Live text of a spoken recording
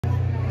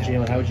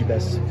Jalon, how would you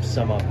best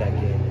sum up that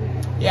game?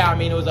 Yeah, I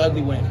mean, it was an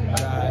ugly win.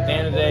 At the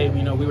end of the day,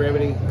 we were able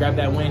to grab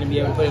that win and be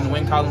able to put it in the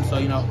win column. So,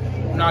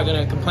 I'm not going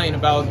to complain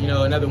about,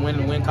 another win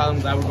in the win column.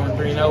 Glad we're going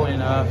 3-0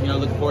 and,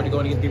 looking forward to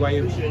going against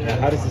BYU. Now,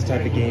 how does this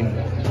type of game,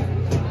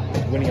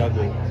 winning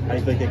ugly, how do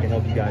you think that can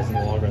help you guys in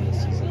the long run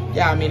this season?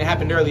 Yeah, I mean, it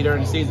happened early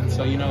during the season.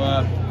 So,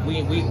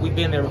 we've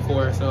been there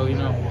before. So,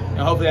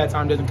 hopefully that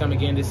time doesn't come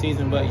again this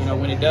season. But,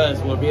 when it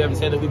does, we'll be able to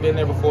say that we've been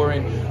there before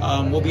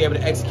and we'll be able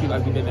to execute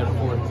like we've been there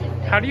before.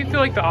 How do you feel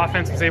like the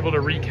offense was able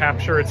to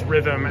recapture its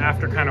rhythm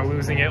after kind of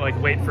losing it like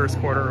late first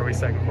quarter, early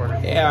second quarter?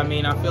 Yeah, I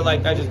mean, I feel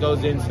like that just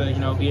goes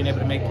into, being able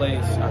to make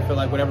plays. I feel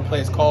like whatever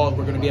play is called,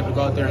 we're going to be able to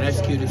go out there and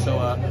execute it. So,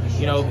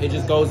 it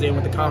just goes in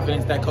with the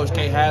confidence that Coach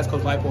K has,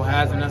 Coach Leipold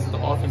has, and that's what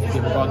the offense is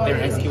able to go out there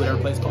and execute whatever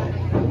play is called.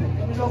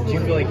 Do you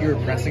feel like you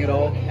were pressing at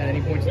all at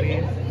any points in the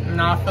game?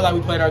 No, I feel like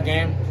we played our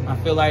game. I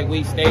feel like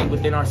we stayed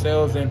within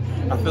ourselves, and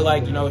I feel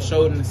like, it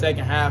showed in the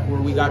second half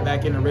where we got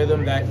back in the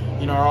rhythm that,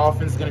 our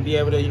offense is going to be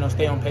able to,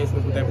 stay on pace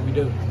with whatever we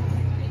do.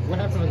 What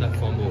happened in that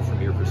fumble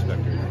from your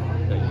perspective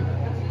that you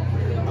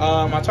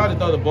had? I tried to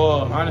throw the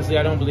ball. Honestly,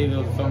 I don't believe it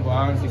was a fumble.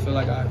 I honestly feel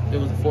like it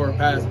was a forward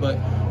pass, but,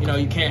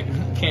 you can't.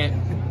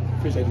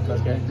 Appreciate you,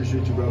 Coach K.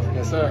 Appreciate you, bro.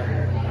 Yes, sir.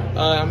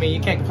 I mean,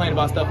 you can't complain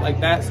about stuff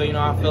like that, so,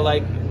 I feel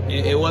like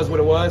it was what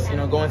it was,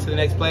 going to the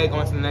next play,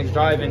 going to the next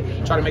drive,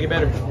 and try to make it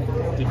better.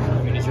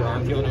 Is your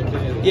arm feeling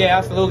okay? Yeah,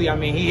 absolutely. I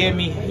mean, he hit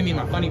me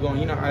my funny bone.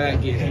 You know how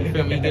that gets. You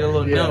feel me? You get a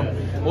little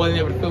numb. Wasn't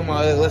able to feel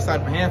my left side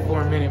of my hand for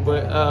a minute,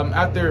 but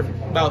after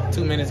about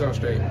 2 minutes, I was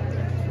straight.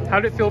 How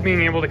did it feel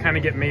being able to kind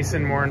of get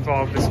Mason more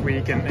involved this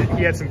week, and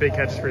he had some big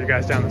catches for you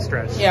guys down the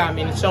stretch? Yeah, I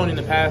mean, it's shown in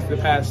the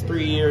past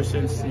 3 years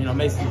since,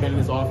 Mason's been in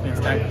this offense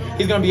that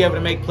he's going to be able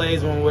to make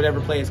plays when whatever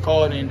play is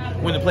called, and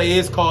when the play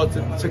is called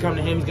to come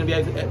to him, he's going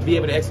to be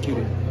able to execute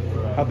it.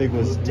 How big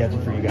was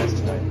depth for you guys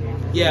tonight?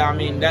 Yeah, I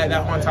mean, that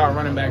entire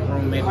running back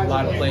room made a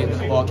lot of plays when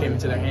the ball came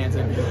into their hands,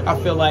 and I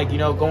feel like,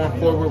 going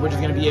forward, we're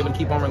just going to be able to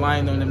keep on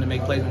relying on them to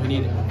make plays when we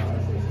need it.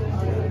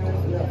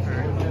 All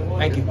right.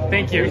 Thank you.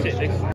 Thank you.